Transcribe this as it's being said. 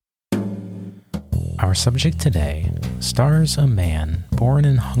Our subject today stars a man born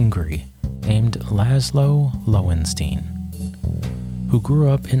in Hungary named Laszlo Lowenstein, who grew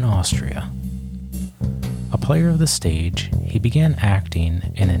up in Austria. A player of the stage, he began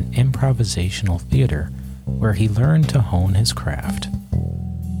acting in an improvisational theater where he learned to hone his craft.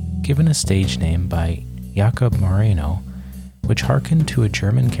 Given a stage name by Jakob Moreno, which harkened to a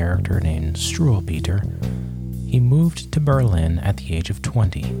German character named Struwwelpeter, he moved to Berlin at the age of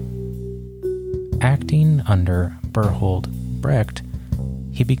 20. Acting under Bertolt Brecht,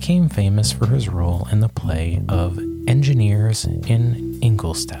 he became famous for his role in the play of Engineers in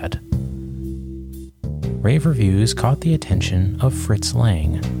Ingolstadt. Rave reviews caught the attention of Fritz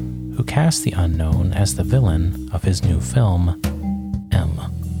Lang, who cast the unknown as the villain of his new film, M.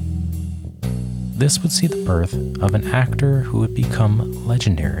 This would see the birth of an actor who would become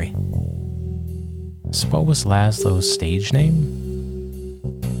legendary. So what was Laszlo's stage name?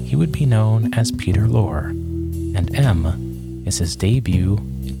 He would be known as Peter Lorre, and M is his debut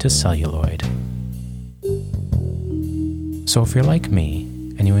into celluloid. So if you're like me,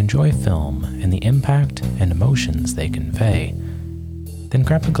 and you enjoy film and the impact and emotions they convey, then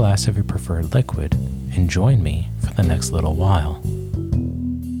grab a glass of your preferred liquid and join me for the next little while.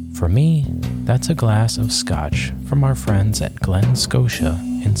 For me, that's a glass of scotch from our friends at Glen Scotia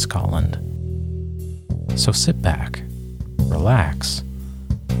in Scotland. So sit back, relax,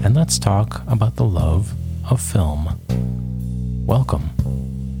 and let's talk about the love of film. Welcome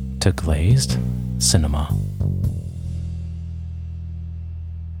to Glazed Cinema.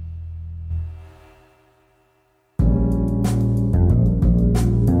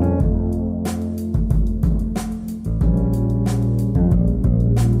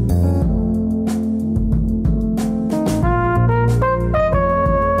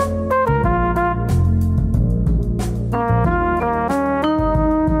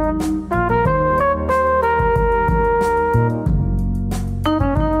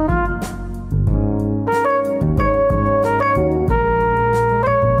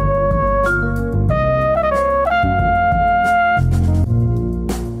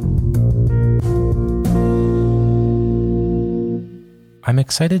 I'm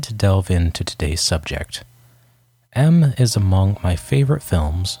excited to delve into today's subject. M is among my favorite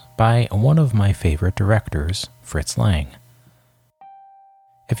films by one of my favorite directors, Fritz Lang.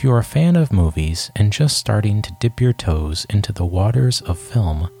 If you're a fan of movies and just starting to dip your toes into the waters of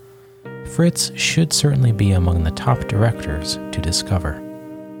film, Fritz should certainly be among the top directors to discover.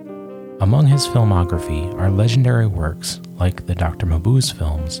 Among his filmography are legendary works like the Dr. Mabuse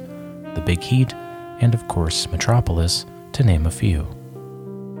films, The Big Heat, and of course Metropolis, to name a few.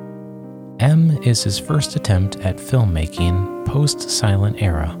 M is his first attempt at filmmaking post-silent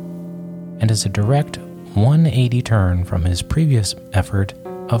era, and is a direct 180 turn from his previous effort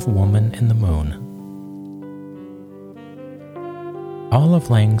of Woman in the Moon. All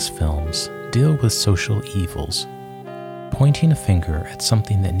of Lang's films deal with social evils, pointing a finger at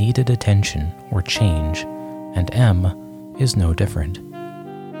something that needed attention or change, and M is no different.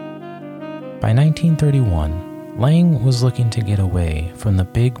 By 1931, Lang was looking to get away from the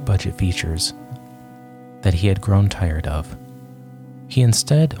big budget features that he had grown tired of. He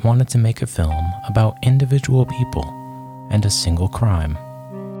instead wanted to make a film about individual people and a single crime.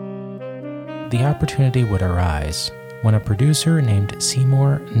 The opportunity would arise when a producer named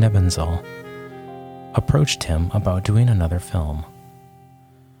Seymour Nebenzahl approached him about doing another film.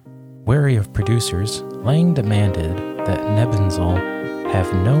 Wary of producers, Lang demanded that Nebenzahl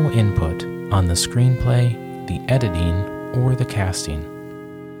have no input on the screenplay, the editing, or the casting.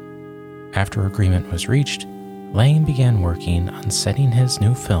 After agreement was reached, Lang began working on setting his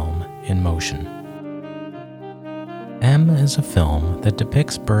new film in motion. M is a film that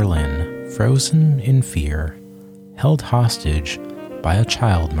depicts Berlin frozen in fear, held hostage by a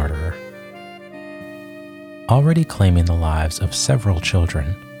child murderer. Already claiming the lives of several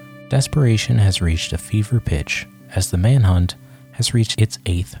children, desperation has reached a fever pitch as the manhunt has reached its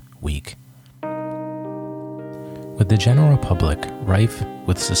 8th week. With the general public rife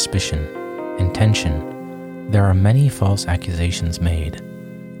with suspicion and tension, there are many false accusations made,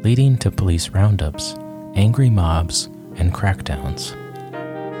 leading to police roundups, angry mobs, and crackdowns.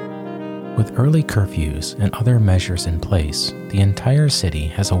 With early curfews and other measures in place, the entire city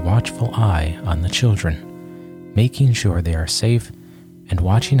has a watchful eye on the children, making sure they are safe and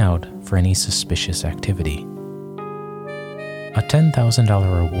watching out for any suspicious activity. A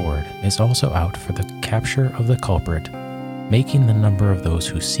 $10,000 reward is also out for the capture of the culprit, making the number of those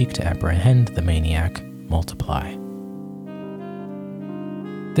who seek to apprehend the maniac multiply.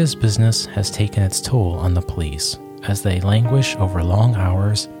 This business has taken its toll on the police as they languish over long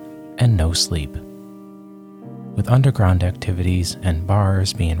hours and no sleep, With underground activities and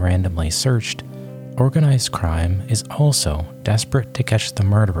bars being randomly searched, organized crime is also desperate to catch the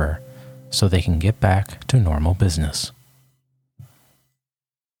murderer so they can get back to normal business.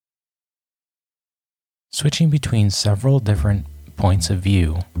 Switching between several different points of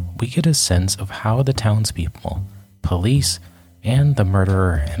view, we get a sense of how the townspeople, police, and the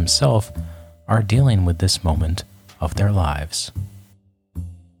murderer himself are dealing with this moment of their lives.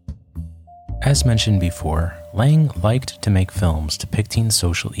 As mentioned before, Lang liked to make films depicting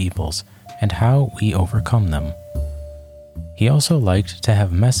social evils and how we overcome them. He also liked to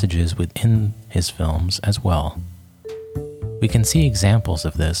have messages within his films as well. We can see examples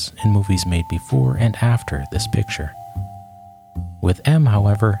of this in movies made before and after this picture. With M,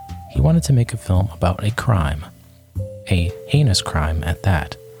 however, he wanted to make a film about a crime, a heinous crime at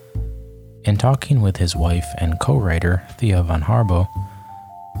that. In talking with his wife and co-writer, Thea von Harbo,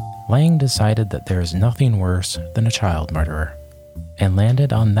 Lang decided that there is nothing worse than a child murderer, and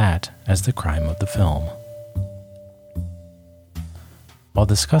landed on that as the crime of the film. While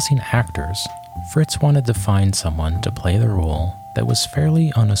discussing actors, Fritz wanted to find someone to play the role that was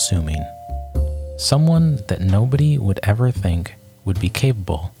fairly unassuming, someone that nobody would ever think would be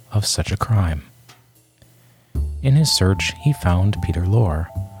capable of such a crime. In his search, he found Peter Lorre,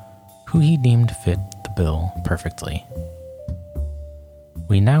 who he deemed fit the bill perfectly.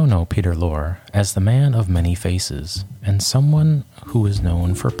 We now know Peter Lorre as the man of many faces, and someone who is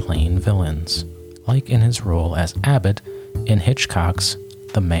known for playing villains, like in his role as Abbott in Hitchcock's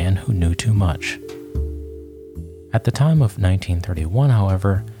The Man Who Knew Too Much. At the time of 1931,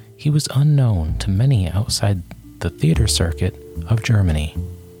 however, he was unknown to many outside the theater circuit of Germany.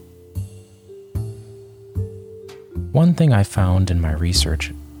 One thing I found in my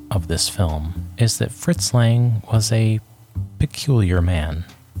research of this film is that Fritz Lang was a peculiar man.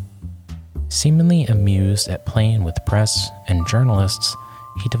 Seemingly amused at playing with press and journalists,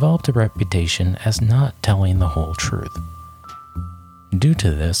 he developed a reputation as not telling the whole truth. Due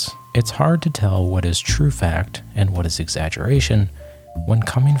to this, it's hard to tell what is true fact and what is exaggeration when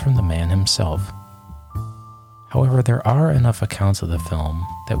coming from the man himself. However, there are enough accounts of the film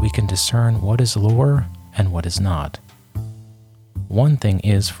that we can discern what is lore and what is not. One thing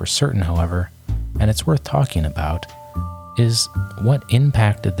is for certain, however, and it's worth talking about, is what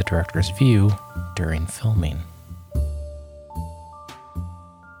impacted the director's view during filming.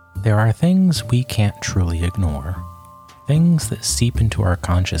 There are things we can't truly ignore, things that seep into our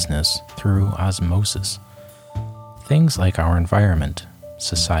consciousness through osmosis. Things like our environment,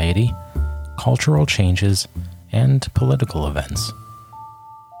 society, cultural changes, and political events.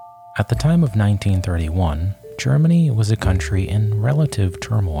 At the time of 1931, Germany was a country in relative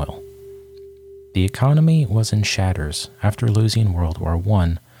turmoil. The economy was in shatters after losing World War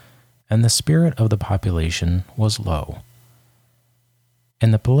I, and the spirit of the population was low.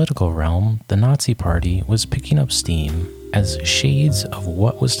 In the political realm, the Nazi Party was picking up steam as shades of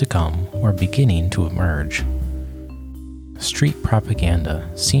what was to come were beginning to emerge. Street propaganda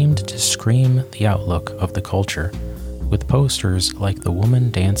seemed to scream the outlook of the culture, with posters like the woman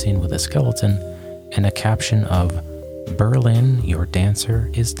dancing with a skeleton and a caption of "Berlin, your dancer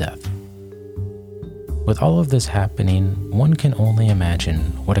is death." With all of this happening, one can only imagine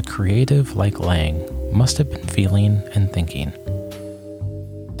what a creative like Lang must have been feeling and thinking.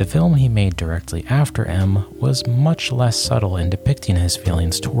 The film he made directly after M was much less subtle in depicting his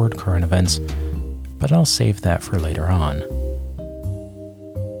feelings toward current events, but I'll save that for later on.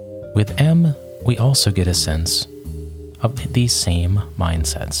 With M, we also get a sense of these same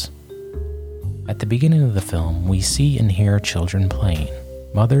mindsets. At the beginning of the film, we see and hear children playing,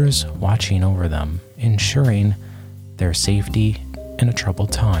 mothers watching over them, ensuring their safety in a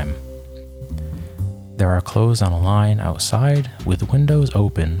troubled time. There are clothes on a line outside with windows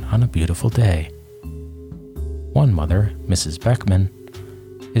open on a beautiful day. One mother, Mrs. Beckman,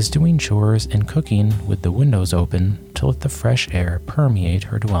 is doing chores and cooking with the windows open to let the fresh air permeate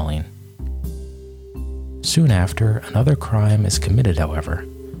her dwelling. Soon after, another crime is committed, however,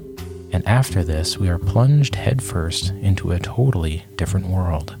 and after this we are plunged headfirst into a totally different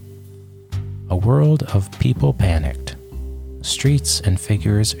world. A world of people panicked, streets and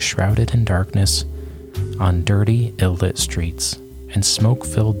figures shrouded in darkness, on dirty, ill-lit streets and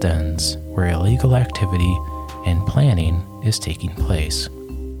smoke-filled dens where illegal activity and planning is taking place.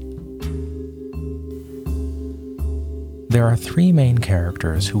 There are three main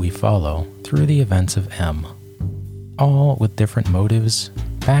characters who we follow through the events of M, all with different motives,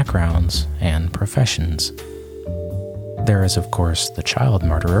 backgrounds, and professions. There is, of course, the child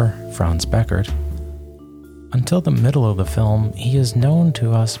murderer, Franz Beckert. Until the middle of the film, he is known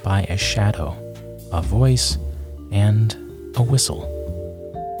to us by a shadow, a voice, and a whistle,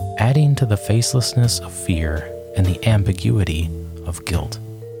 adding to the facelessness of fear and the ambiguity of guilt.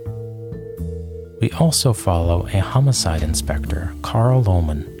 We also follow a homicide inspector, Carl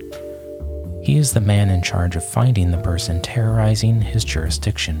Lohman. He is the man in charge of finding the person terrorizing his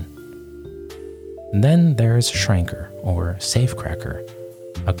jurisdiction. And then there's Schranker, or Safecracker,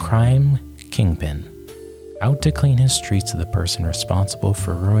 a crime kingpin, out to clean his streets of the person responsible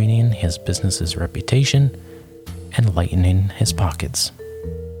for ruining his business's reputation and lightening his pockets.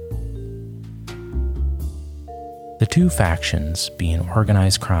 The two factions, being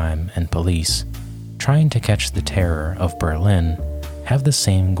organized crime and police, trying to catch the terror of Berlin, have the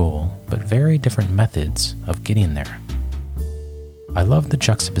same goal, but very different methods of getting there. I love the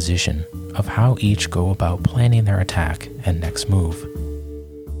juxtaposition of how each go about planning their attack and next move.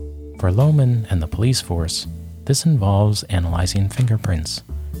 For Lohman and the police force, this involves analyzing fingerprints,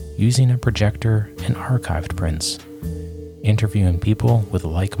 using a projector and archived prints, interviewing people with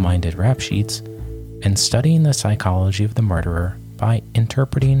like-minded rap sheets, and studying the psychology of the murderer by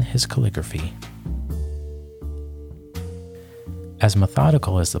interpreting his calligraphy. As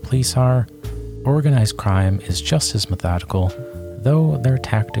methodical as the police are, organized crime is just as methodical, though their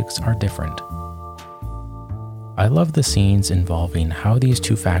tactics are different. I love the scenes involving how these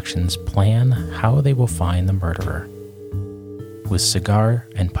two factions plan how they will find the murderer. With cigar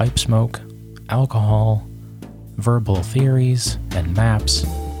and pipe smoke, alcohol, verbal theories, and maps,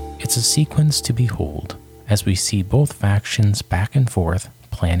 it's a sequence to behold as we see both factions back and forth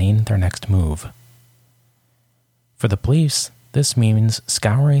planning their next move. For the police, this means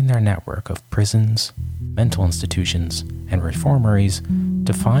scouring their network of prisons, mental institutions, and reformeries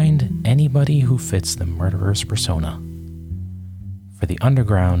to find anybody who fits the murderer's persona. For the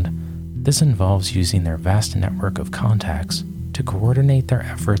underground, this involves using their vast network of contacts to coordinate their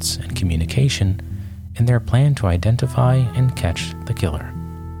efforts and communication in their plan to identify and catch the killer.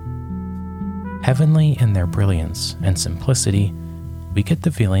 Heavenly in their brilliance and simplicity, we get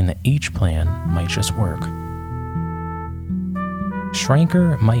the feeling that each plan might just work.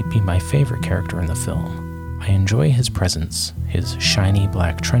 Schranker might be my favorite character in the film. I enjoy his presence, his shiny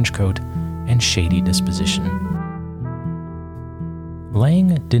black trench coat, and shady disposition.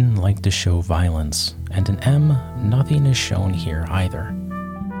 Lang didn't like to show violence, and in M, nothing is shown here either.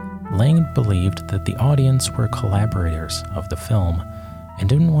 Lang believed that the audience were collaborators of the film and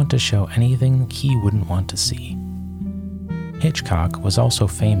didn't want to show anything he wouldn't want to see. Hitchcock was also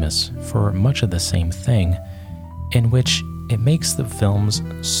famous for much of the same thing, in which it makes the films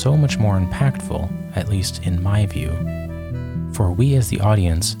so much more impactful, at least in my view. For we as the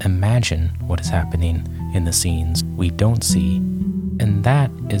audience imagine what is happening in the scenes we don't see, and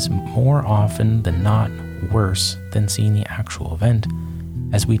that is more often than not worse than seeing the actual event,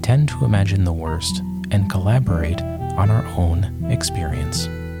 as we tend to imagine the worst and collaborate on our own experience.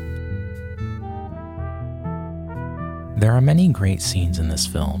 There are many great scenes in this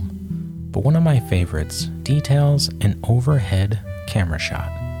film, but one of my favorites details an overhead camera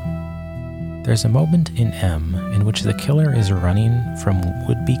shot. There's a moment in M in which the killer is running from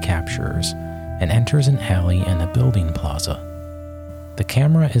would-be capturers and enters an alley and a building plaza. The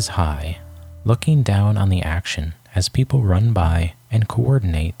camera is high, looking down on the action as people run by and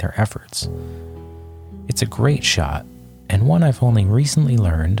coordinate their efforts. It's a great shot, and one I've only recently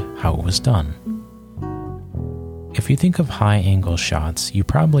learned how it was done. If you think of high-angle shots, you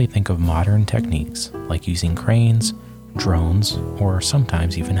probably think of modern techniques, like using cranes, drones, or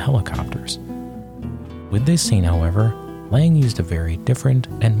sometimes even helicopters. With this scene, however, Lang used a very different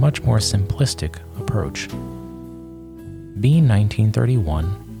and much more simplistic approach. Being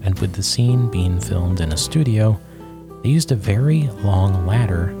 1931, and with the scene being filmed in a studio, they used a very long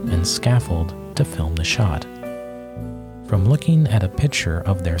ladder and scaffold to film the shot. From looking at a picture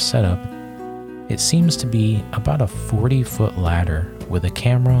of their setup, it seems to be about a 40-foot ladder with a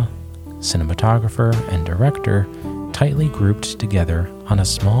camera, cinematographer, and director tightly grouped together on a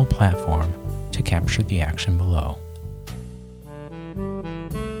small platform to capture the action below.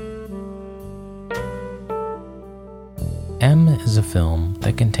 M is a film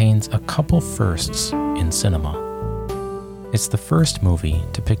that contains a couple firsts in cinema. It's the first movie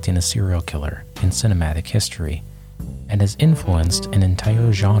depicting a serial killer in cinematic history, and has influenced an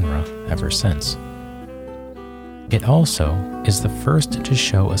entire genre ever since. It also is the first to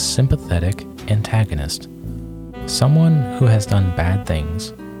show a sympathetic antagonist, someone who has done bad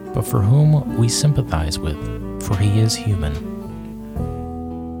things, but for whom we sympathize with, for he is human.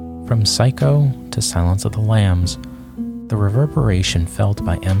 From Psycho to Silence of the Lambs, the reverberation felt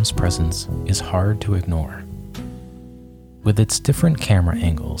by M's presence is hard to ignore. With its different camera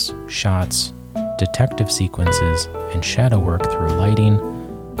angles, shots, detective sequences, and shadow work through lighting,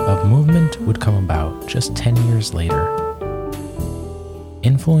 Of Movement would come about just 10 years later.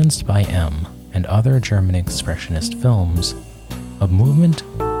 Influenced by M and other German expressionist films, Of Movement,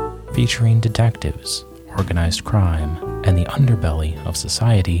 featuring detectives, organized crime, and the underbelly of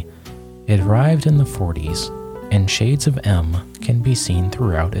society, it arrived in the 40s, and shades of M can be seen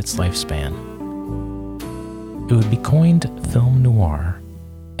throughout its lifespan. It would be coined film noir,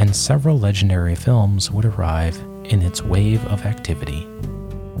 and several legendary films would arrive in its wave of activity.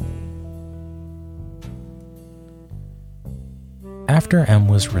 After M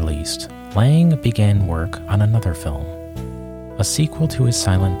was released, Lang began work on another film, a sequel to his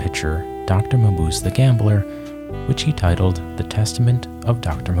silent picture Dr. Mabuse the Gambler, which he titled The Testament of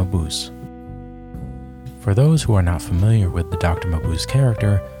Dr. Mabuse. For those who are not familiar with the Dr. Mabuse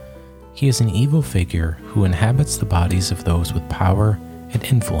character, he is an evil figure who inhabits the bodies of those with power and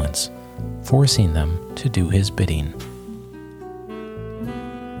influence, forcing them to do his bidding.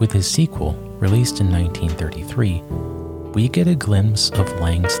 With his sequel, released in 1933, we get a glimpse of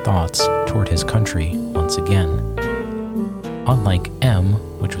Lang's thoughts toward his country once again. Unlike M,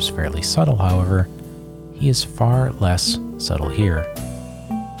 which was fairly subtle, however, he is far less subtle here.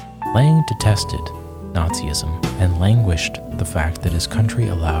 Lang detested Nazism and languished the fact that his country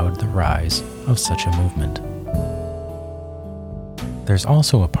allowed the rise of such a movement. There's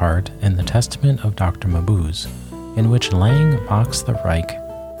also a part in The Testament of Dr. Mabuse in which Lang mocks the Reich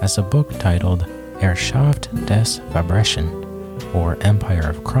as a book titled Herrschaft des Verbrechen, or Empire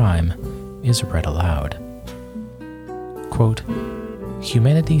of Crime, is read aloud. Quote,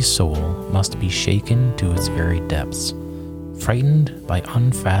 "Humanity's soul must be shaken to its very depths, frightened by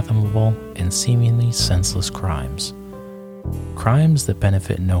unfathomable and seemingly senseless crimes. Crimes that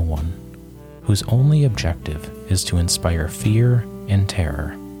benefit no one, whose only objective is to inspire fear and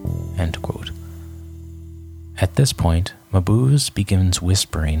terror." End quote. At this point, Mabuse begins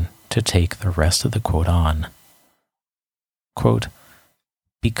whispering to take the rest of the quote on. Quote,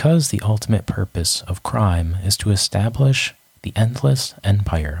 "Because the ultimate purpose of crime is to establish the endless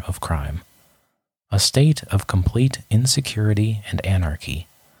empire of crime, a state of complete insecurity and anarchy,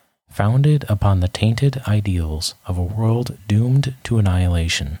 founded upon the tainted ideals of a world doomed to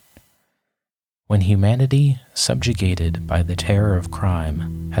annihilation. When humanity, subjugated by the terror of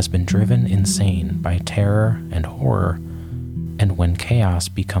crime, has been driven insane by terror and horror, and when chaos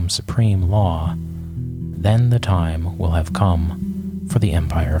becomes supreme law, then the time will have come for the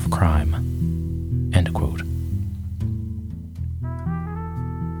empire of crime." End quote.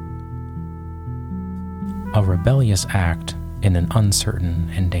 A rebellious act in an uncertain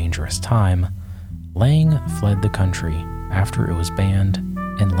and dangerous time, Lang fled the country after it was banned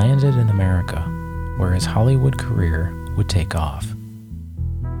and landed in America, where his Hollywood career would take off.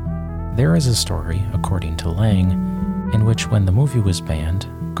 There is a story, according to Lang, in which when the movie was banned,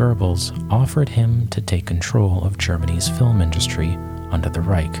 Goebbels offered him to take control of Germany's film industry under the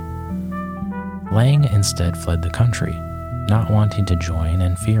Reich. Lang instead fled the country, not wanting to join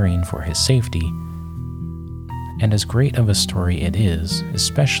and fearing for his safety. And as great of a story it is,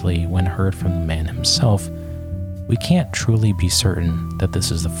 especially when heard from the man himself, we can't truly be certain that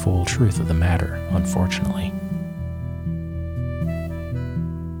this is the full truth of the matter, unfortunately.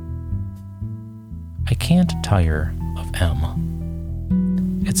 I can't tire of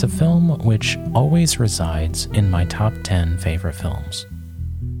M. It's a film which always resides in my top 10 favorite films.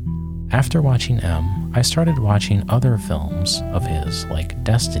 After watching M, I started watching other films of his like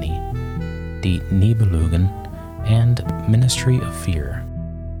Destiny, Die Nibelungen, and Ministry of Fear.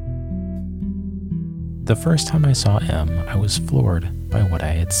 The first time I saw M, I was floored by what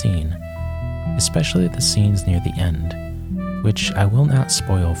I had seen, especially the scenes near the end, which I will not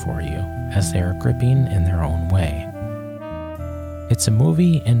spoil for you, as they are gripping in their own way. It's a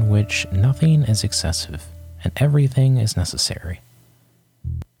movie in which nothing is excessive and everything is necessary.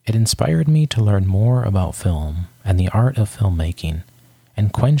 It inspired me to learn more about film and the art of filmmaking,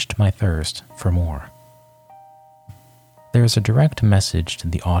 and quenched my thirst for more. There is a direct message to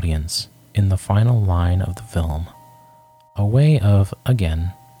the audience in the final line of the film, a way of,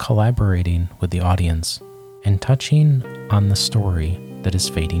 again, collaborating with the audience and touching on the story that is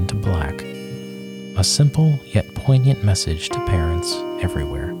fading to black, a simple yet poignant message to parents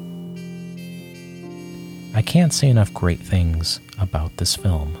everywhere. I can't say enough great things about this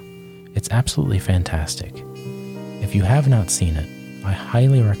film. It's absolutely fantastic. If you have not seen it, I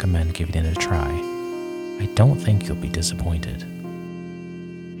highly recommend giving it a try. I don't think you'll be disappointed.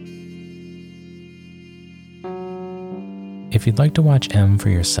 If you'd like to watch M for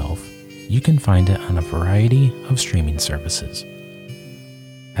yourself, you can find it on a variety of streaming services.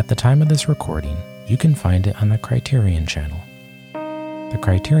 At the time of this recording, you can find it on the Criterion Channel. The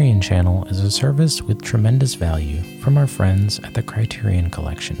Criterion Channel is a service with tremendous value from our friends at the Criterion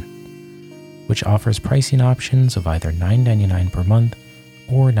Collection, which offers pricing options of either $9.99 per month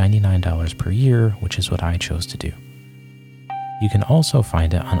or $99 per year, which is what I chose to do. You can also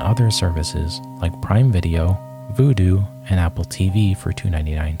find it on other services like Prime Video, Vudu, and Apple TV for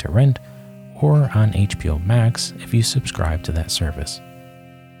 $2.99 to rent, or on HBO Max if you subscribe to that service.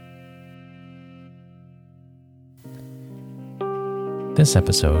 This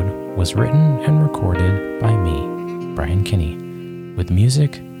episode was written and recorded by me, Brian Kinney, with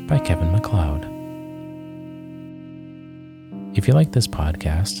music by Kevin MacLeod. If you like this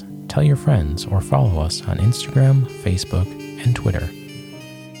podcast, tell your friends or follow us on Instagram, Facebook, and Twitter.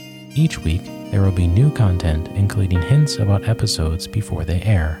 Each week, there will be new content including hints about episodes before they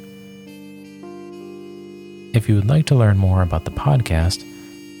air. If you would like to learn more about the podcast,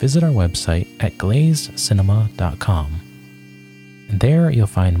 visit our website at glazedcinema.com. There you'll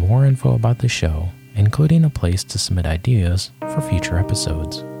find more info about the show, including a place to submit ideas for future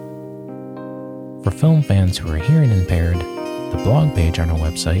episodes. For film fans who are hearing impaired, the blog page on our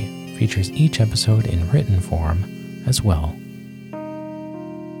website features each episode in written form as well.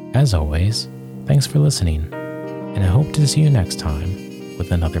 As always, thanks for listening, and I hope to see you next time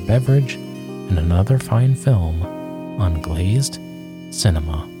with another beverage and another fine film on Glazed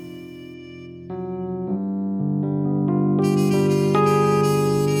Cinema.